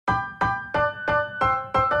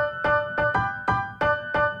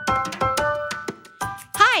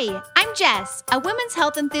Hi, I'm Jess, a women's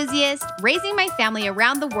health enthusiast raising my family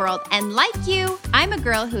around the world. And like you, I'm a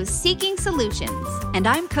girl who's seeking solutions. And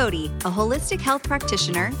I'm Cody, a holistic health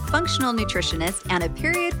practitioner, functional nutritionist, and a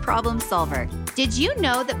period problem solver. Did you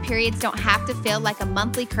know that periods don't have to feel like a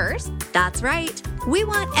monthly curse? That's right. We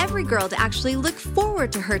want every girl to actually look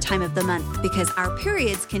forward to her time of the month because our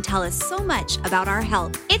periods can tell us so much about our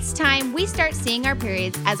health. It's time we start seeing our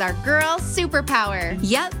periods as our girl superpower.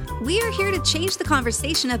 Yep, we are here to change the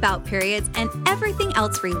conversation about periods and everything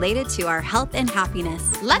else related to our health and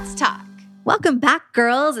happiness. Let's talk. Welcome back,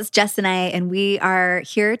 girls. It's Jess and I, and we are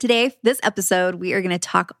here today. This episode, we are going to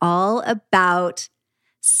talk all about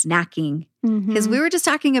snacking because we were just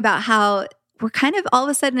talking about how we're kind of all of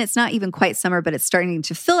a sudden, it's not even quite summer, but it's starting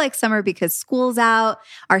to feel like summer because school's out.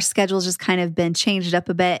 Our schedule's just kind of been changed up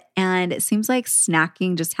a bit. And it seems like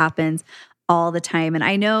snacking just happens all the time. And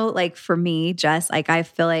I know like for me, Jess, like I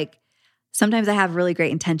feel like sometimes I have really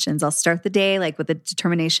great intentions. I'll start the day like with a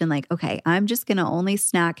determination, like, okay, I'm just going to only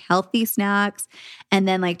snack healthy snacks. And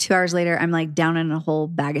then like 2 hours later, I'm like down in a whole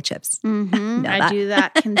bag of chips. I do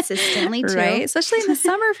that consistently too. Right? Especially in the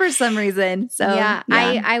summer for some reason. So yeah.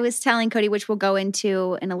 I was telling Cody, which we'll go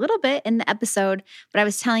into in a little bit in the episode, but I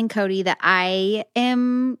was telling Cody that I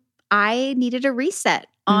needed a reset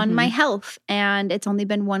on my health, and it's only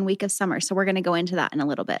been 1 week of summer. So we're going to go into that in a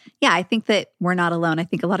little bit. Yeah, I think that we're not alone. I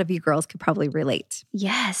think a lot of you girls could probably relate.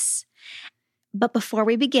 Yes. But before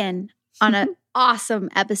we begin on an awesome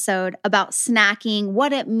episode about snacking,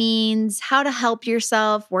 what it means, how to help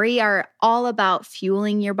yourself, we are all about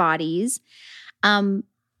fueling your bodies.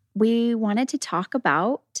 We wanted to talk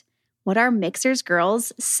about what our Mixers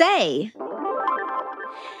girls say.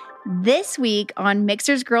 This week on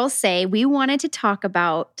Mixers Girls Say, we wanted to talk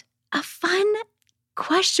about a fun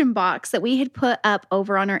question box that we had put up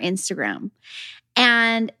over on our Instagram.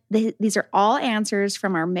 And these are all answers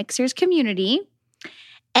from our Mixers community.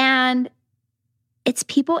 And it's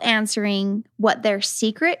people answering what their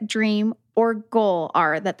secret dream or goal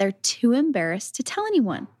are that they're too embarrassed to tell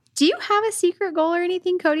anyone. Do you have a secret goal or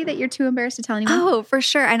anything, Cody, that you're too embarrassed to tell anyone? Oh, for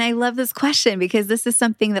sure. And I love this question because this is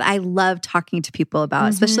something that I love talking to people about,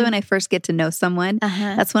 especially when I first get to know someone.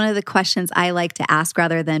 That's one of the questions I like to ask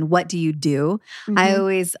rather than what do you do? I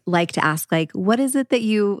always like to ask like, what is it that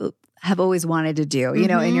you have always wanted to do, you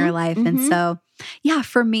know, in your life? And so, yeah,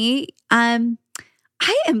 for me,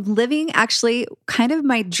 I am living actually kind of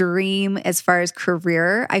my dream as far as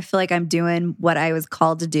career. I feel like I'm doing what I was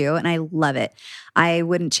called to do and I love it. I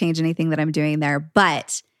wouldn't change anything that I'm doing there,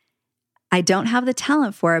 but I don't have the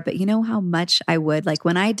talent for it. But you know how much I would? Like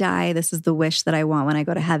when I die, this is the wish that I want when I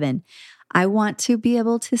go to heaven. I want to be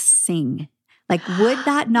able to sing. Like, would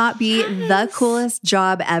that not be the coolest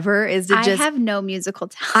job ever? Is to just— I have no musical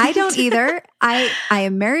talent. I don't either. I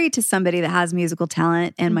am married to somebody that has musical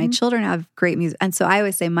talent and my children have great music. And so I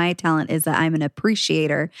always say my talent is that I'm an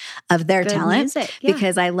appreciator of their talent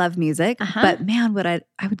because I love music. But man,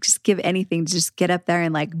 I would just give anything to just get up there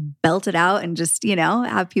and like belt it out and just, you know,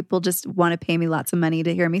 have people just want to pay me lots of money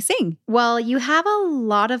to hear me sing. Well, you have a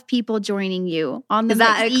lot of people joining you on the— Is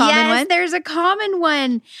that a common one? Yes, there's a common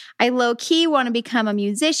one. I low-key want to become a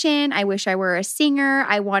musician. I wish I were a singer.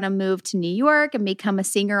 I want to move to New York and become a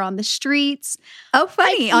singer on the streets. Oh,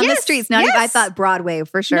 funny. Like, on the streets. Not even, I thought Broadway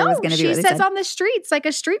for sure was going to be what she they says said. on the streets, like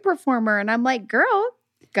a street performer. And I'm like, girl,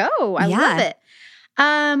 go. I love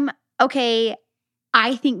it. Okay.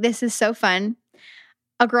 I think this is so fun.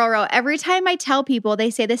 A girl wrote, every time I tell people,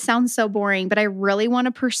 they say this sounds so boring, but I really want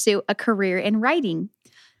to pursue a career in writing.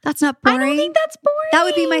 That's not boring. I don't think that's boring. That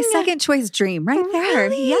would be my second choice dream right there.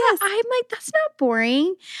 Really? Yes. I'm like, that's not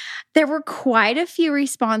boring. There were quite a few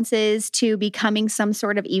responses to becoming some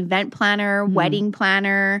sort of event planner, wedding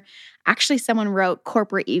planner. Actually, someone wrote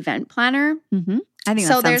corporate event planner. I think that so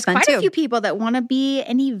sounds there's fun quite too. a few people that want to be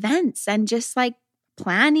in events and just like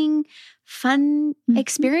planning fun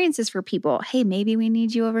experiences for people. Hey, maybe we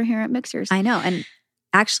need you over here at Mixers. I know. And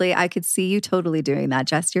actually, I could see you totally doing that,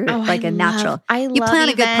 Jess. You're like a natural. I you love plan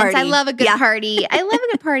events. a good party. I love a good party. I love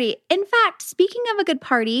a good party. In fact, speaking of a good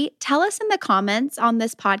party, tell us in the comments on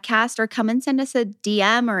this podcast or come and send us a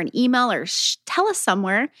DM or an email or tell us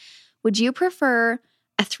somewhere. Would you prefer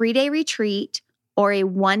a 3-day retreat or a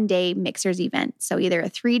 1-day Mixers event? So either a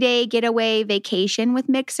 3-day getaway vacation with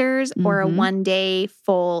Mixers or a 1-day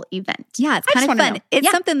full event. Yeah, it's kind of fun.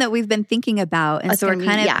 It's something that we've been thinking about. And so we're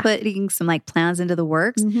kind of putting some like plans into the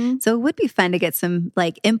works. So it would be fun to get some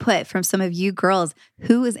like input from some of you girls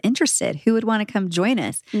who is interested, who would want to come join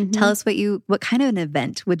us. Tell us what kind of an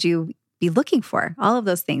event would you be looking for? All of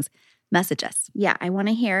those things. Message us. Yeah, I want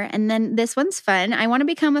to hear. And then this one's fun. I want to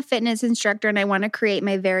become a fitness instructor and I want to create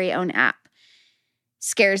my very own app.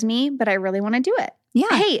 scares me, but I really want to do it. Yeah.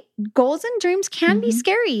 Hey, goals and dreams can be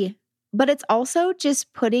scary, but it's also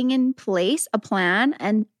just putting in place a plan.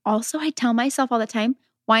 And also I tell myself all the time,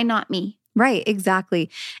 why not me? Right, exactly.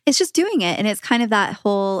 It's just doing it. And it's kind of that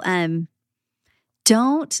whole,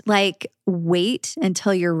 don't like wait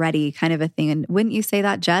until you're ready kind of a thing. And wouldn't you say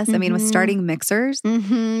that, Jess? I mean, with starting Mixers,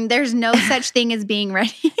 there's no such thing as being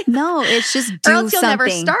ready. No, it's just do or else you'll something. never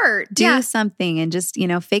start. Do something and just,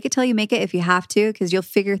 fake it till you make it if you have to, because you'll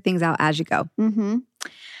figure things out as you go.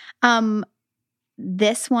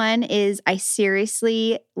 This one is, I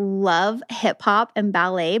seriously love hip hop and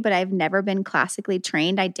ballet, but I've never been classically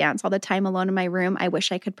trained. I dance all the time alone in my room. I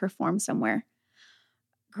wish I could perform somewhere.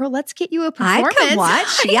 Girl, let's get you a performance. I'd come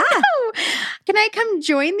watch. Yeah. Can I come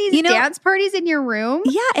join these dance parties in your room?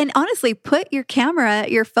 Yeah. And honestly, put your camera,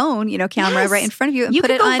 your phone, camera right in front of you and put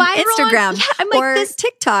it on Instagram or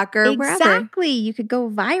TikTok or wherever. Exactly. You could go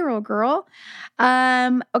viral, girl.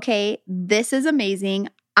 Okay. This is amazing.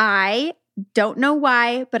 I don't know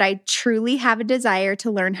why, but I truly have a desire to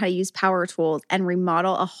learn how to use power tools and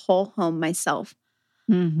remodel a whole home myself.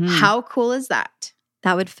 How cool is that?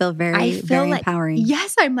 That would feel very empowering.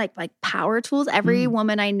 Yes, I'm like power tools. Every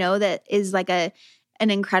woman I know that is like an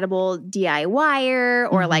incredible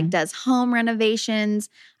DIYer or like does home renovations.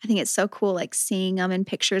 I think it's so cool, like seeing them in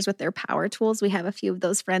pictures with their power tools. We have a few of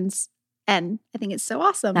those friends, and I think it's so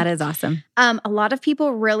awesome. That is awesome. A lot of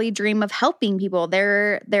people really dream of helping people.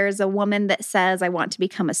 There's a woman that says, I want to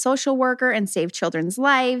become a social worker and save children's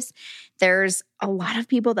lives. There's a lot of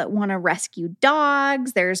people that want to rescue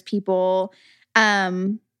dogs. There's people...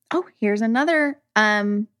 here's another.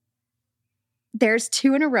 There's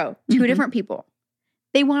two in a row, two different people.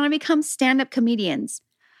 They want to become stand-up comedians.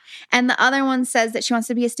 And the other one says that she wants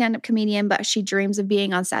to be a stand-up comedian, but she dreams of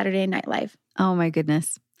being on Saturday Night Live. Oh my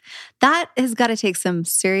goodness. That has got to take some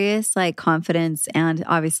serious confidence and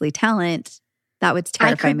obviously talent. That would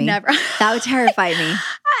terrify me. Never. That would terrify me.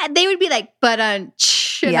 They would be like, and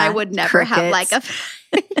I would never have like a...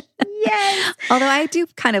 Yes. Although I do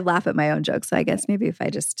kind of laugh at my own jokes. So I guess maybe if I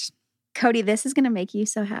just... Cody, this is going to make you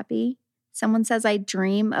so happy. Someone says, I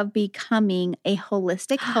dream of becoming a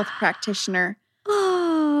holistic health practitioner.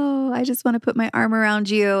 Oh, I just want to put my arm around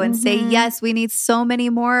you and say, yes, we need so many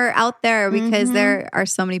more out there because there are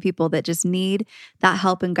so many people that just need that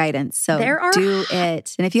help and guidance. So do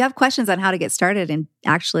it. And if you have questions on how to get started and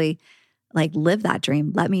actually live that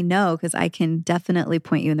dream, let me know because I can definitely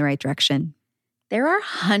point you in the right direction. There are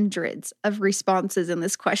hundreds of responses in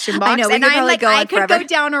this question box. I know, and I could go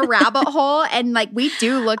down a rabbit hole and we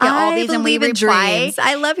do look at all these and we reply. Dreams.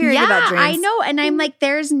 I love hearing about dreams. I know. And I'm like,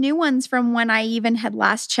 there's new ones from when I even had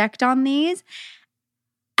last checked on these.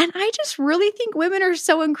 And I just really think women are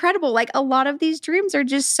so incredible. Like a lot of these dreams are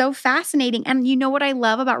just so fascinating. And you know what I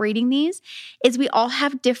love about reading these is we all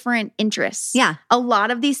have different interests. Yeah. A lot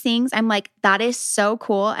of these things, I'm like, that is so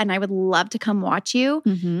cool. And I would love to come watch you.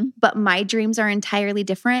 But my dreams are entirely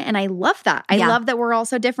different. And I love that. I love that we're all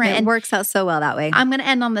so different. It works out so well that way. I'm going to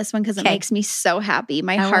end on this one because it makes me so happy.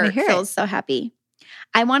 My heart feels so happy.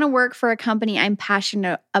 I want to work for a company I'm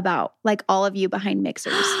passionate about, like all of you behind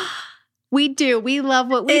Mixers. We do. We love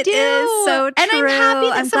what we do. It is so true. And I'm happy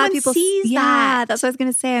that someone sees that. Yeah, that's what I was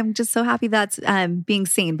going to say. I'm just so happy that's being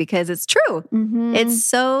seen because it's true. It's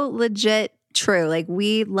so legit true. Like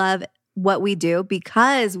we love what we do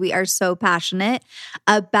because we are so passionate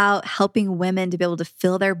about helping women to be able to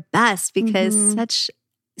feel their best because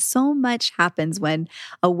so much happens when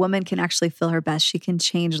a woman can actually feel her best. She can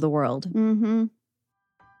change the world.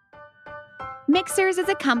 Mixers is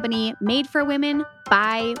a company made for women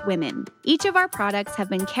by women. Each of our products have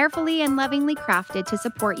been carefully and lovingly crafted to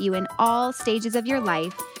support you in all stages of your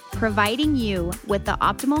life, providing you with the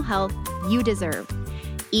optimal health you deserve.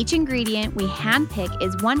 Each ingredient we handpick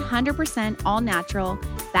is 100% all natural,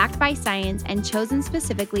 backed by science, and chosen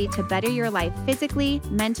specifically to better your life physically,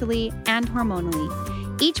 mentally, and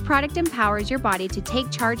hormonally. Each product empowers your body to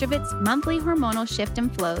take charge of its monthly hormonal shift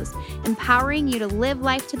and flows, empowering you to live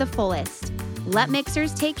life to the fullest. Let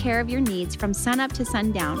Mixers take care of your needs from sunup to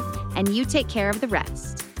sundown, and you take care of the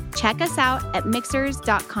rest. Check us out at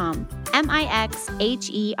mixers.com,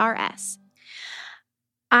 MIXHERS.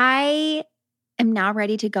 I am now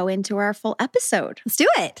ready to go into our full episode. Let's do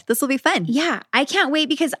it. This will be fun. Yeah, I can't wait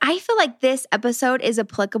because I feel like this episode is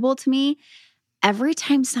applicable to me every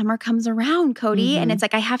time summer comes around, Cody. And it's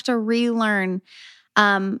like I have to relearn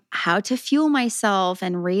how to fuel myself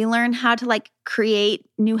and relearn how to create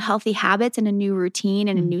new healthy habits and a new routine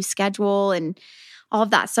and a new schedule and all of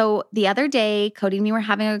that. So the other day, Cody and me were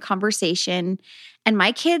having a conversation and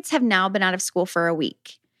my kids have now been out of school for a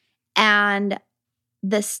week. And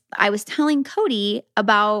I was telling Cody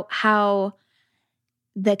about how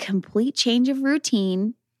the complete change of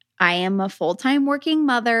routine. I am a full-time working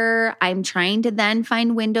mother. I'm trying to then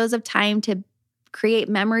find windows of time to create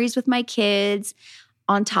memories with my kids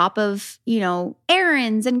on top of,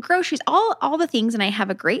 errands and groceries, all the things. And I have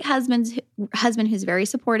a great husband who's very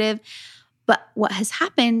supportive. But what has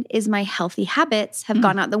happened is my healthy habits have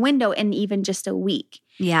gone out the window in even just a week.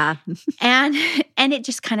 Yeah. and it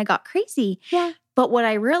just kind of got crazy. Yeah. But what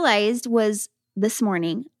I realized was this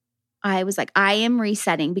morning, I was like, I am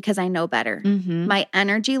resetting because I know better. Mm-hmm. My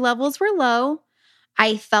energy levels were low.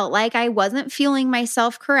 I felt like I wasn't fueling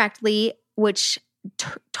myself correctly, which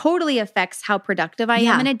totally affects how productive I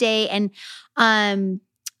am in a day. And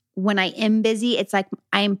when I am busy, it's like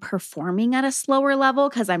I am performing at a slower level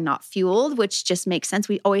because I'm not fueled, which just makes sense.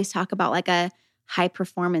 We always talk about like a high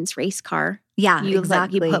performance race car. Yeah,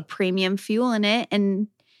 exactly. You put premium fuel in it and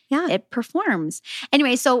it performs.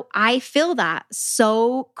 Anyway, so I feel that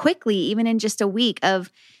so quickly, even in just a week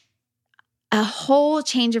of a whole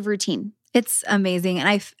change of routine. It's amazing.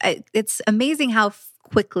 And it's amazing how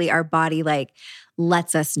quickly our body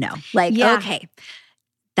lets us know. Okay,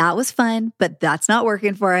 that was fun, but that's not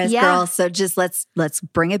working for us, girl. So just let's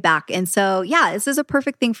bring it back. And so, this is a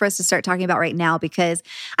perfect thing for us to start talking about right now, because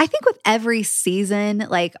I think with every season,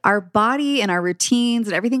 our body and our routines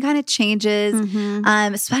and everything kind of changes,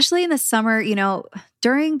 especially in the summer,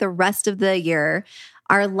 during the rest of the year,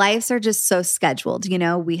 our lives are just so scheduled.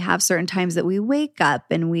 We have certain times that we wake up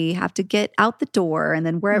and we have to get out the door, and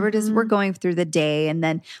then wherever it is we're going through the day. And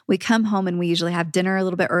then we come home and we usually have dinner a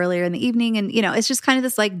little bit earlier in the evening. And, it's just kind of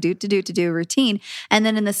this do routine. And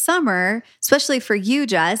then in the summer, especially for you,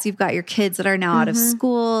 Jess, you've got your kids that are now out of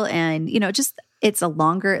school, and, it's a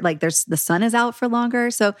longer, the sun is out for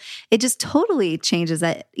longer. So it just totally changes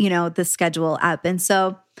that, the schedule up. And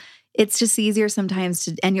so it's just easier sometimes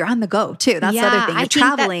and you're on the go too. That's the other thing. You're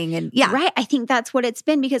traveling right. I think that's what it's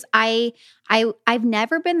been, because I've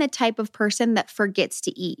never been the type of person that forgets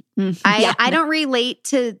to eat. I don't relate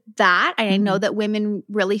to that. I know that women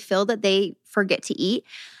really feel that they forget to eat.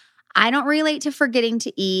 I don't relate to forgetting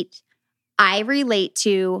to eat. I relate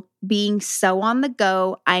to being so on the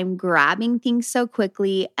go. I'm grabbing things so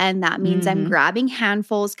quickly, and that means I'm grabbing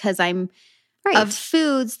handfuls because I'm of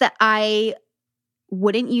foods that I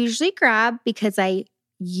wouldn't usually grab, because I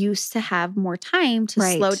used to have more time to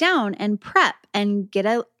slow down and prep and get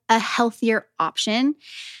a healthier option.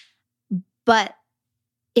 But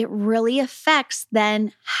it really affects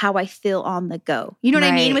then how I feel on the go. You know what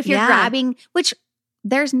I mean? If you're grabbing, which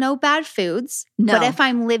there's no bad foods, but if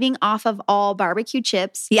I'm living off of all barbecue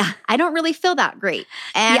chips, I don't really feel that great.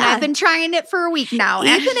 And I've been trying it for a week now.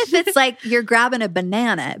 Even if it's you're grabbing a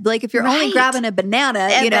banana, if you're only grabbing a banana,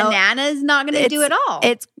 banana is not going to do it all.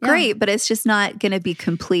 It's great, but it's just not going to be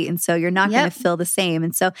complete. And so you're not going to feel the same.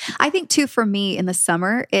 And so I think too, for me in the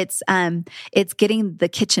summer, it's getting the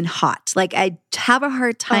kitchen hot. I have a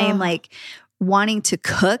hard time, wanting to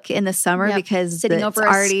cook in the summer because sitting over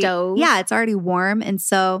a stove. Yeah, it's already warm. And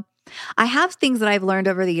so I have things that I've learned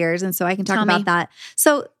over the years, and so I can talk about that.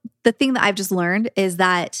 So the thing that I've just learned is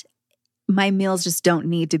that my meals just don't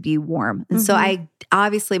need to be warm. And so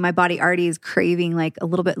obviously my body already is craving a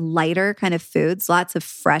little bit lighter kind of foods, lots of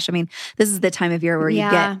fresh. I mean, this is the time of year where you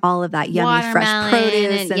get all of that yummy fresh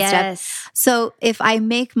produce and stuff. So if I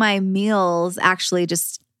make my meals actually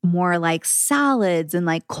just more salads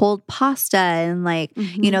and cold pasta and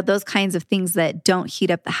those kinds of things that don't heat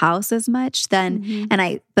up the house as much, then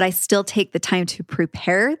but I still take the time to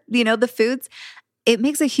prepare the foods, it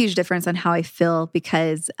makes a huge difference on how I feel,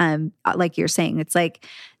 because like you're saying, it's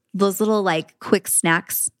those little quick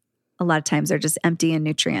snacks a lot of times are just empty in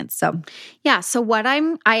nutrients. So so what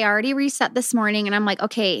I already reset this morning, and I'm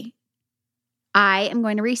okay, I am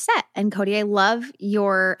going to reset. And Cody, I love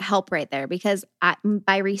your help right there, because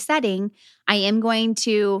by resetting, I am going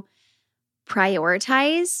to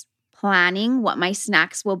prioritize planning what my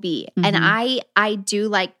snacks will be. And I do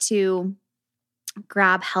like to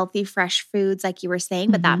grab healthy, fresh foods like you were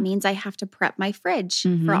saying, but that means I have to prep my fridge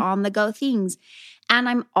for on-the-go things. And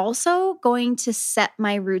I'm also going to set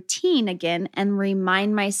my routine again and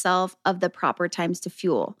remind myself of the proper times to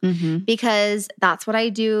fuel, because that's what I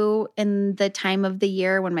do in the time of the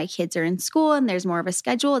year when my kids are in school and there's more of a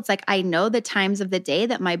schedule. It's I know the times of the day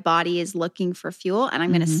that my body is looking for fuel, and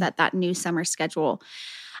I'm going to set that new summer schedule.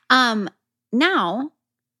 Now,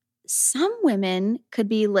 some women could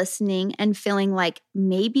be listening and feeling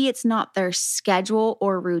maybe it's not their schedule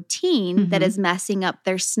or routine that is messing up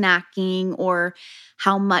their snacking, or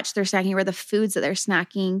how much they're snacking, or the foods that they're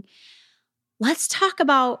snacking. Let's talk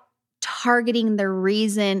about targeting the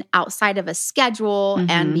reason outside of a schedule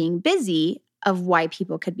and being busy of why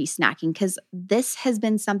people could be snacking. Because this has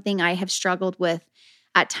been something I have struggled with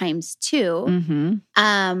at times too,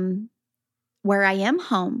 where I am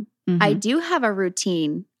home. I do have a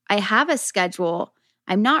routine. I have a schedule.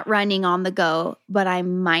 I'm not running on the go, but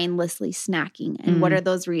I'm mindlessly snacking. And what are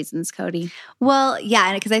those reasons, Cody? Well,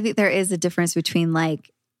 yeah, because I think there is a difference between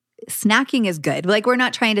like snacking is good. Like we're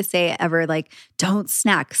not trying to say ever like don't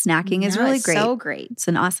snack. Snacking is really great. So great. It's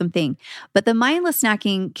an awesome thing. But the mindless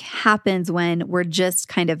snacking happens when we're just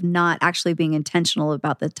kind of not actually being intentional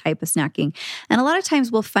about the type of snacking. And a lot of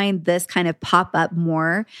times we'll find this kind of pop up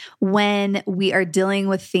more when we are dealing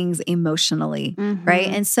with things emotionally, right?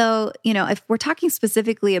 And so, you know, if we're talking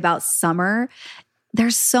specifically about summer,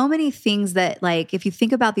 there's so many things that, like, if you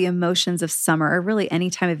think about the emotions of summer or really any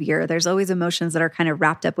time of year, there's always emotions that are kind of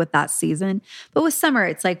wrapped up with that season. But with summer,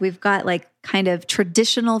 it's like we've got like kind of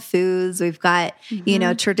traditional foods. We've got, you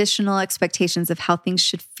know, traditional expectations of how things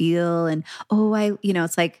should feel. And,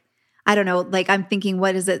 it's like, I don't know, like I'm thinking,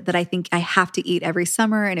 what is it that I think I have to eat every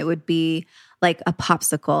summer? And it would be like a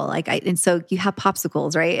popsicle. And so you have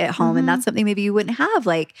popsicles, right, at home. And that's something maybe you wouldn't have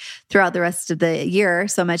like throughout the rest of the year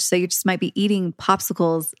so much. So you just might be eating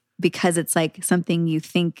popsicles because it's like something you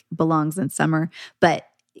think belongs in summer, but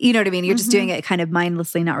you know what I mean? You're just doing it kind of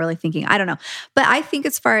mindlessly, not really thinking. I don't know. But I think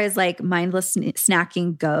as far as like mindless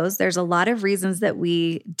snacking goes, there's a lot of reasons that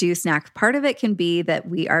we do snack. Part of it can be that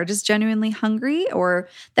we are just genuinely hungry or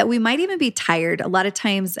that we might even be tired. A lot of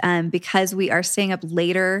times because we are staying up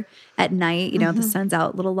later at night, you know, the sun's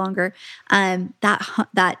out a little longer,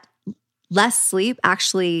 that less sleep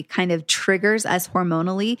actually kind of triggers us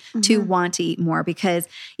hormonally to want to eat more, because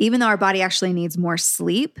even though our body actually needs more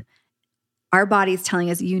sleep, our body's telling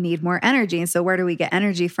us you need more energy. And so where do we get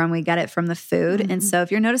energy from? We get it from the food. And so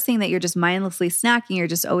if you're noticing that you're just mindlessly snacking, you're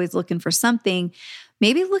just always looking for something,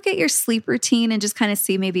 maybe look at your sleep routine and just kind of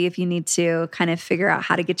see maybe if you need to kind of figure out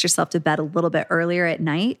how to get yourself to bed a little bit earlier at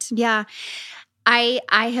night. Yeah. I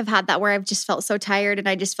have had that where I've just felt so tired and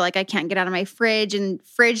I just feel like I can't get out of my fridge, and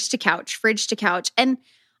fridge to couch. And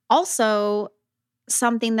also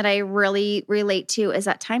something that I really relate to is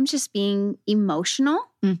at times just being emotional.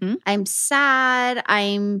 I'm sad. I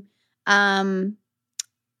am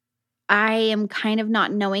kind of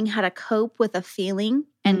not knowing how to cope with a feeling,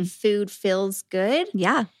 and food feels good.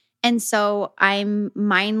 Yeah. And so I'm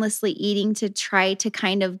mindlessly eating to try to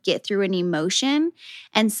kind of get through an emotion.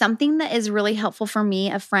 And something that is really helpful for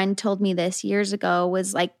me, a friend told me this years ago,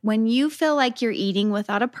 was like, when you feel like you're eating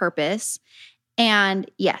without a purpose, and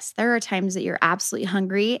yes, there are times that you're absolutely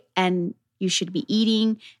hungry and you should be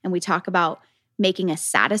eating. And we talk about making a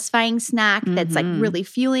satisfying snack that's like really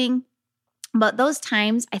fueling. But those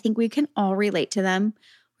times, I think we can all relate to them.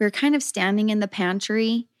 We're kind of standing in the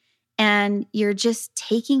pantry and you're just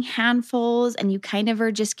taking handfuls and you kind of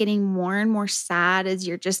are just getting more and more sad as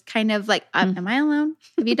you're just kind of like, am I alone?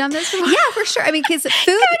 Have you done this before? Yeah, for sure. I mean, because food.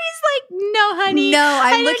 Cody's like, no, honey. No,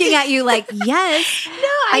 I'm looking at you like, yes. No,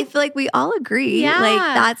 I feel like we all agree. Yeah. Like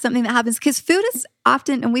that's something that happens because food is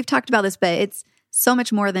often, and we've talked about this, but it's so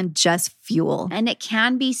much more than just fuel. And it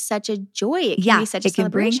can be such a joy. It can be such a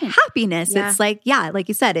celebration. It can bring happiness. Yeah. It's like, like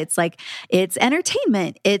you said, it's like, it's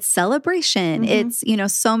entertainment, it's celebration, it's,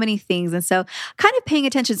 so many things. And so kind of paying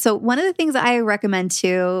attention. So one of the things that I recommend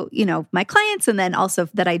to, my clients, and then also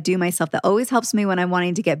that I do myself that always helps me when I'm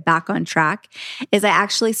wanting to get back on track, is I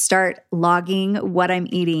actually start logging what I'm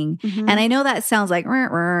eating. And I know that sounds like,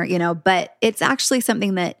 but it's actually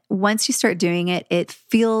something that once you start doing it, it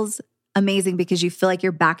feels amazing because you feel like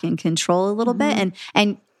you're back in control a little bit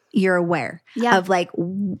and you're aware of like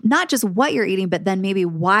not just what you're eating, but then maybe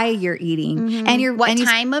why you're eating and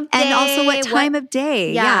time of day, and also what time of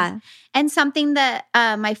day. Yeah. And something that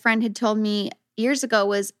my friend had told me years ago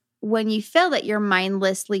was when you feel that you're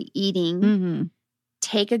mindlessly eating,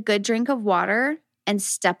 take a good drink of water and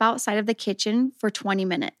step outside of the kitchen for 20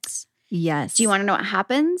 minutes. Yes. Do you want to know what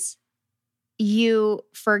happens? You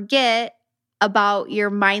forget about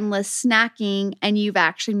your mindless snacking and you've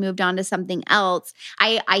actually moved on to something else.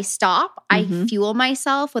 I stop, I fuel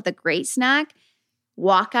myself with a great snack,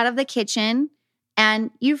 walk out of the kitchen,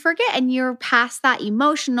 and you forget and you're past that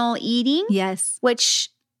emotional eating. Yes.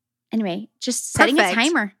 Which, anyway, just setting a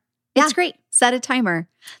timer. Yeah. It's great. Set a timer.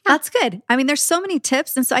 Yeah. That's good. I mean, there's so many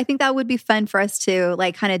tips. And so I think that would be fun for us to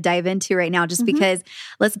like kind of dive into right now, just because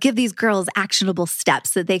let's give these girls actionable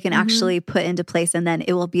steps that they can actually put into place. And then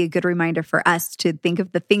it will be a good reminder for us to think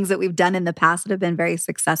of the things that we've done in the past that have been very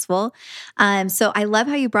successful. So I love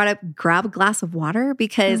how you brought up grab a glass of water,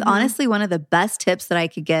 because honestly, one of the best tips that I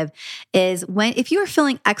could give is if you are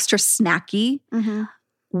feeling extra snacky,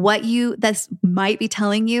 what this might be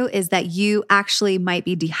telling you is that you actually might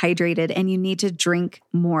be dehydrated and you need to drink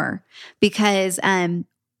more because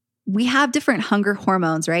we have different hunger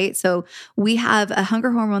hormones, right? So we have a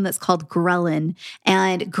hunger hormone that's called ghrelin,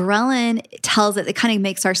 and ghrelin tells it kind of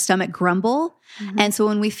makes our stomach grumble. Mm-hmm. And so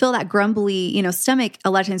when we feel that grumbly, stomach,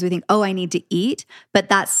 a lot of times we think, oh, I need to eat. But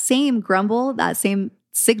that same grumble, that same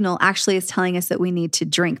signal actually is telling us that we need to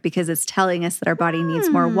drink because it's telling us that our body needs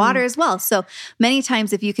more water as well. So many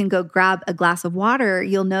times if you can go grab a glass of water,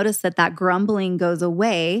 you'll notice that grumbling goes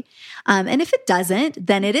away. And if it doesn't,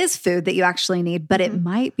 then it is food that you actually need, but it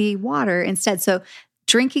might be water instead. So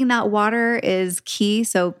drinking that water is key.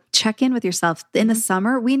 So check in with yourself. In the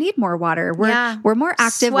summer, we need more water. We're more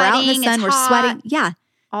active. We're out in the sun. We're sweating. Yeah.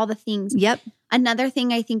 All the things. Yep. Another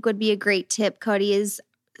thing I think would be a great tip, Cody, is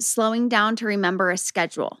slowing down to remember a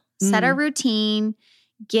schedule. Set a routine,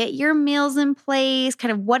 get your meals in place,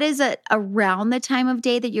 kind of what is it around the time of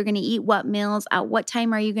day that you're going to eat what meals, at what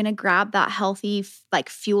time are you going to grab that healthy,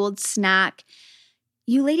 fueled snack.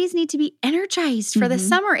 You ladies need to be energized for the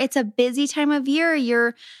summer. It's a busy time of year.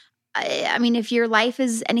 If your life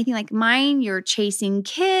is anything like mine, you're chasing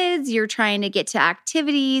kids, you're trying to get to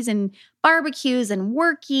activities and barbecues and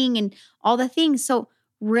working and all the things. So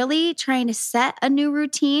really trying to set a new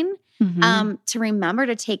routine to remember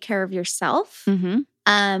to take care of yourself.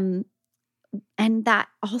 And that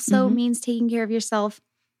also means taking care of yourself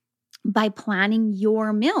by planning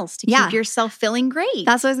your meals to keep yourself feeling great.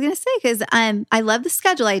 That's what I was going to say because I love the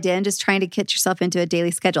schedule idea and just trying to get yourself into a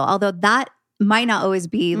daily schedule. Although that might not always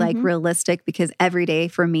be realistic because every day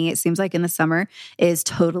for me, it seems like in the summer is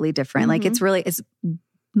totally different. Like it's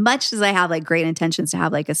much as I have great intentions to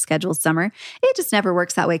have a scheduled summer, it just never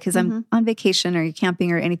works that way because I'm on vacation or you're camping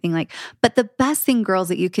or anything but the best thing, girls,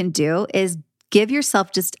 that you can do is give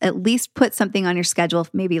yourself just at least put something on your schedule,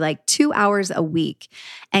 maybe 2 hours a week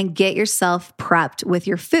and get yourself prepped with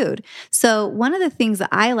your food. So one of the things that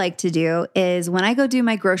I like to do is when I go do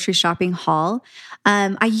my grocery shopping haul,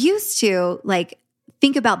 I used to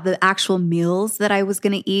think about the actual meals that I was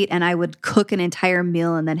going to eat, and I would cook an entire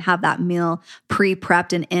meal and then have that meal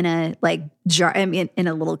pre-prepped and in a jar, in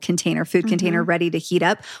a little container, food container, ready to heat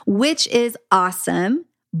up, which is awesome.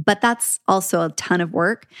 But that's also a ton of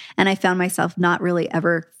work. And I found myself not really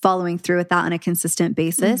ever following through with that on a consistent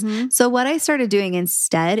basis. So what I started doing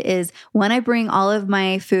instead is when I bring all of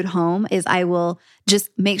my food home is I will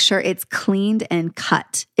just make sure it's cleaned and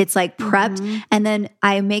cut. It's prepped. And then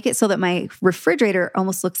I make it so that my refrigerator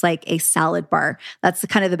almost looks like a salad bar. That's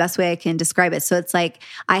kind of the best way I can describe it. So it's I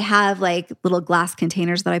have little glass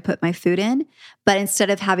containers that I put my food in, but instead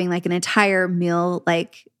of having an entire meal,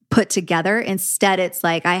 put together. Instead, it's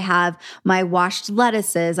I have my washed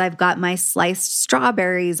lettuces. I've got my sliced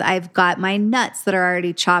strawberries. I've got my nuts that are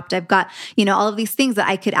already chopped. I've got, all of these things that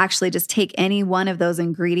I could actually just take any one of those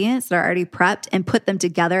ingredients that are already prepped and put them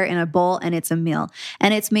together in a bowl and it's a meal.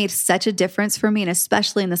 And it's made such a difference for me. And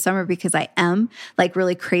especially in the summer, because I am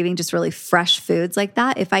really craving just really fresh foods like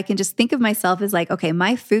that. If I can just think of myself as okay,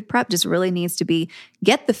 my food prep just really needs to be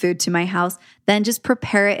get the food to my house, then just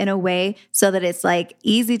prepare it in a way so that it's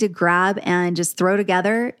easy to grab and just throw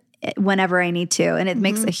together whenever I need to. And it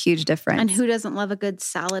makes a huge difference. And who doesn't love a good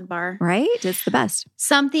salad bar? Right? It's the best.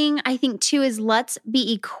 Something I think too is let's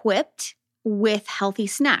be equipped with healthy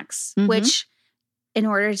snacks, which in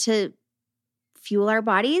order to fuel our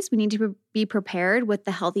bodies, we need to be prepared with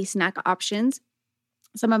the healthy snack options.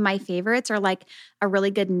 Some of my favorites are a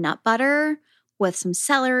really good nut butter with some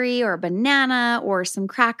celery or a banana or some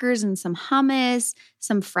crackers and some hummus,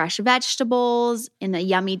 some fresh vegetables in a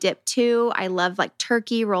yummy dip too. I love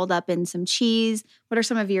turkey rolled up in some cheese. What are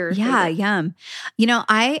some of your favorites? Yum.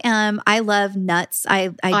 I love nuts. I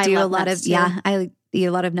do a lot of, I eat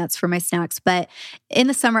a lot of nuts for my snacks, but in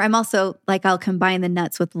the summer, I'm also I'll combine the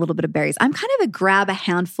nuts with a little bit of berries. I'm kind of a grab a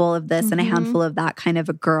handful of this and a handful of that kind of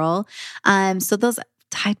a girl. So those,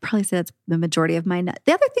 I'd probably say that's the majority of my nut.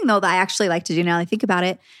 The other thing though that I actually like to do now that I think about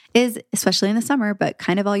it is, especially in the summer, but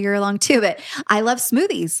kind of all year long too, but I love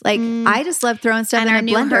smoothies. I just love throwing stuff in a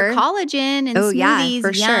blender. Her collagen and smoothies,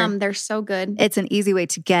 for sure. They're so good. It's an easy way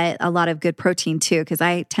to get a lot of good protein too, because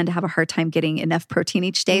I tend to have a hard time getting enough protein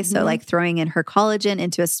each day. So throwing in her collagen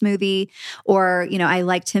into a smoothie, or, I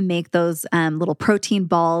like to make those little protein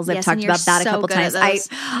balls. I've talked about that a couple times. I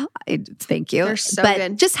thank you. They're so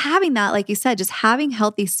good. Just having that, like you said, just having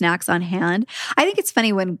healthy snacks on hand. I think it's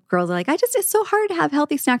funny when girls are it's so hard to have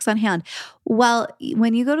healthy snacks on hand. Well,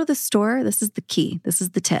 when you go to the store, this is the key. This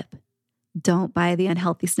is the tip. don't buy the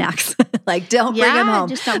unhealthy snacks. Like, don't bring them home.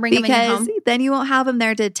 Just don't bring them in your home. Because then you won't have them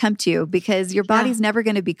there to tempt you, because your body's never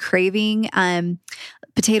going to be craving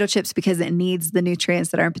potato chips because it needs the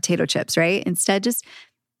nutrients that are in potato chips, right? Instead, just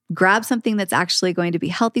grab something that's actually going to be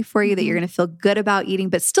healthy for you, that you're going to feel good about eating,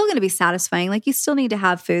 but still going to be satisfying. Like, you still need to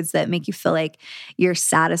have foods that make you feel like you're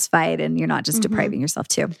satisfied and you're not just depriving yourself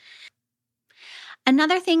too.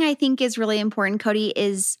 Another thing I think is really important, Cody,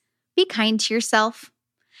 is be kind to yourself.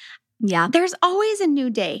 Yeah. There's always a new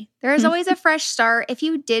day. There's always a fresh start. If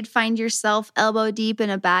you did find yourself elbow deep in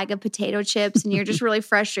a bag of potato chips and you're just really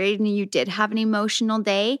frustrated and you did have an emotional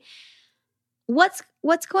day, what's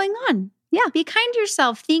going on? Yeah. Be kind to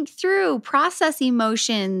yourself. Think through, process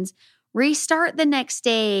emotions, restart the next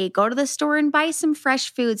day, go to the store and buy some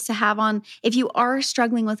fresh foods to have on if you are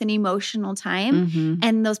struggling with an emotional time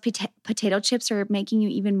and those potato chips are making you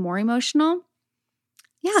even more emotional.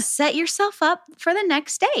 Yeah, set yourself up for the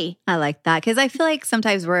next day. I like that, because I feel like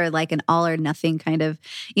sometimes we're like an all or nothing kind of,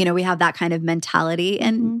 we have that kind of mentality,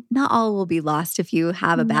 and not all will be lost if you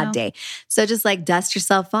have a bad day. So just like dust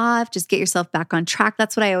yourself off, just get yourself back on track.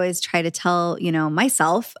 That's what I always try to tell,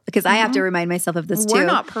 myself, because I have to remind myself of this too. We're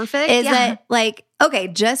not perfect. Is that like, okay,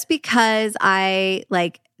 just because I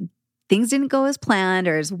things didn't go as planned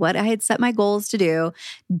or as what I had set my goals to do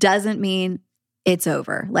doesn't mean it's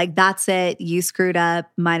over. Like, that's it. You screwed up.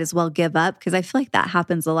 Might as well give up. Because I feel like that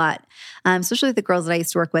happens a lot. Especially with the girls that I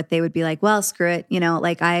used to work with, they would be like, well, screw it.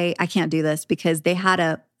 I can't do this, because they had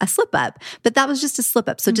a slip up, but that was just a slip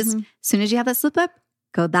up. So just as soon as you have that slip up,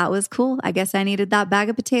 go, that was cool. I guess I needed that bag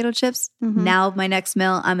of potato chips. Now my next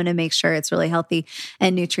meal, I'm going to make sure it's really healthy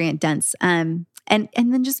and nutrient dense. And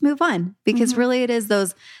then just move on, because really it's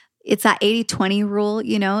that 80-20 rule.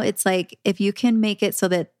 It's like, if you can make it so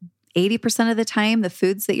that 80% of the time, the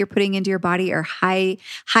foods that you're putting into your body are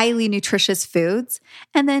highly nutritious foods,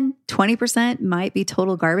 and then 20% might be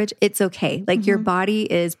total garbage, it's okay. Like, your body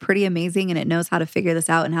is pretty amazing and it knows how to figure this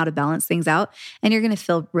out and how to balance things out. And you're going to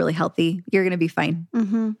feel really healthy. You're going to be fine.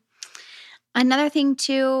 Another thing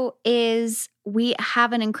too is we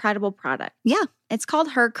have an incredible product. Yeah. It's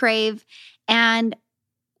called Her Crave, and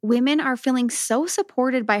women are feeling so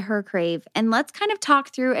supported by Her Crave. And let's kind of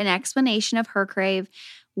talk through an explanation of Her Crave,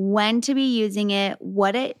 when to be using it,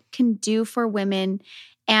 what it can do for women.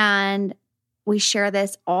 And we share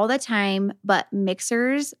this all the time, but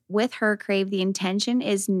mixers with Her Crave, the intention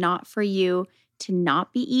is not for you to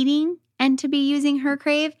not be eating and to be using Her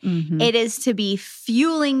Crave. It is to be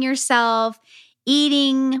fueling yourself,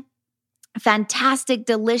 eating fantastic,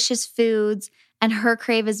 delicious foods. And Her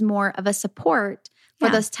Crave is more of a support for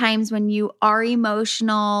those times when you are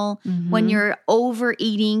emotional, when you're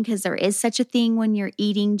overeating, because there is such a thing when you're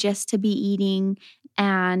eating just to be eating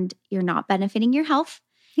and you're not benefiting your health.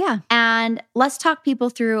 Yeah. And let's talk people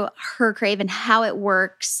through Her Crave and how it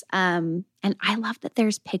works. And I love that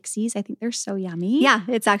there's pixies. I think they're so yummy. Yeah,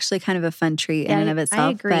 it's actually kind of a fun treat in and of itself. I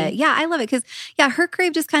agree. But yeah, I love it because, Her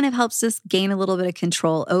Crave just kind of helps us gain a little bit of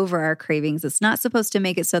control over our cravings. It's not supposed to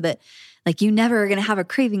make it so that you never are going to have a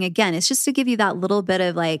craving again. It's just to give you that little bit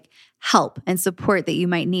of help and support that you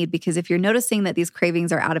might need. Because if you're noticing that these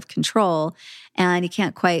cravings are out of control and you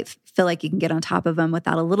can't quite feel like you can get on top of them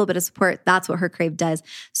without a little bit of support, that's what Her Crave does.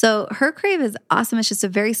 So Her Crave is awesome. It's just a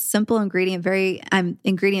very simple ingredient,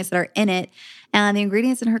 ingredients that are in it. And the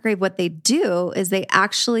ingredients in Her Crave, what they do is they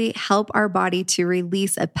actually help our body to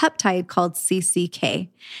release a peptide called CCK.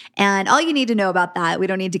 And all you need to know about that, we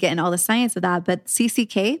don't need to get into all the science of that, but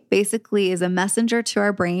CCK basically is a messenger to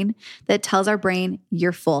our brain that tells our brain,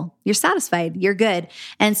 you're full, you're satisfied, you're good.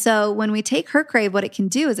 And so when we take Her Crave, what it can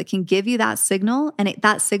do is it can give you that signal, and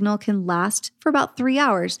that signal can last for about 3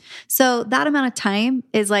 hours. So that amount of time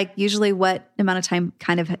is usually what amount of time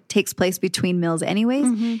kind of takes place between meals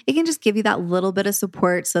anyways. It can just give you that little bit of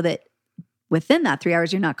support so that within that 3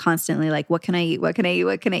 hours, you're not constantly what can I eat? What can I eat?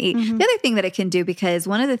 What can I eat? The other thing that it can do, because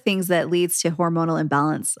one of the things that leads to hormonal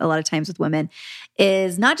imbalance a lot of times with women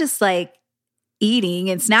is not just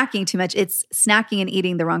eating and snacking too much, it's snacking and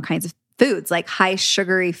eating the wrong kinds of foods, like high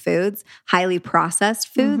sugary foods, highly processed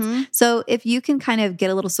foods. So if you can kind of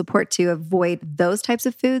get a little support to avoid those types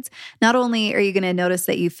of foods, not only are you going to notice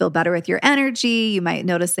that you feel better with your energy, you might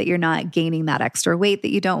notice that you're not gaining that extra weight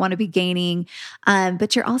that you don't want to be gaining,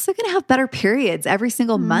 but you're also going to have better periods every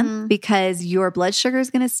single month because your blood sugar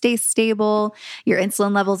is going to stay stable. Your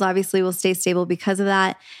insulin levels obviously will stay stable because of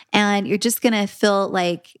that. And you're just going to feel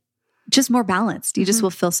just more balanced. You just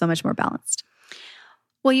will feel so much more balanced.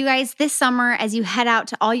 Well, you guys, this summer, as you head out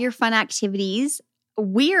to all your fun activities,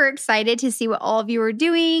 we are excited to see what all of you are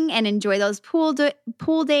doing and enjoy those pool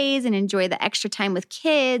days and enjoy the extra time with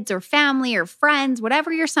kids or family or friends,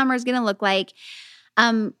 whatever your summer is going to look like.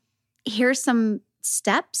 Here's some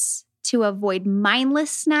steps to avoid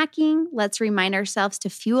mindless snacking. Let's remind ourselves to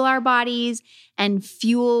fuel our bodies and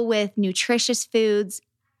fuel with nutritious foods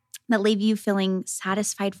that leave you feeling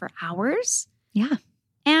satisfied for hours. Yeah.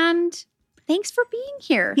 And thanks for being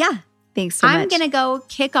here. Yeah. Thanks so much. I'm going to go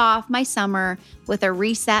kick off my summer with a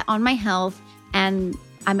reset on my health, and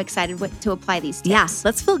I'm excited to apply these tips. Yeah.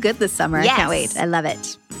 Let's feel good this summer. Yes. I can't wait. I love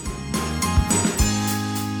it.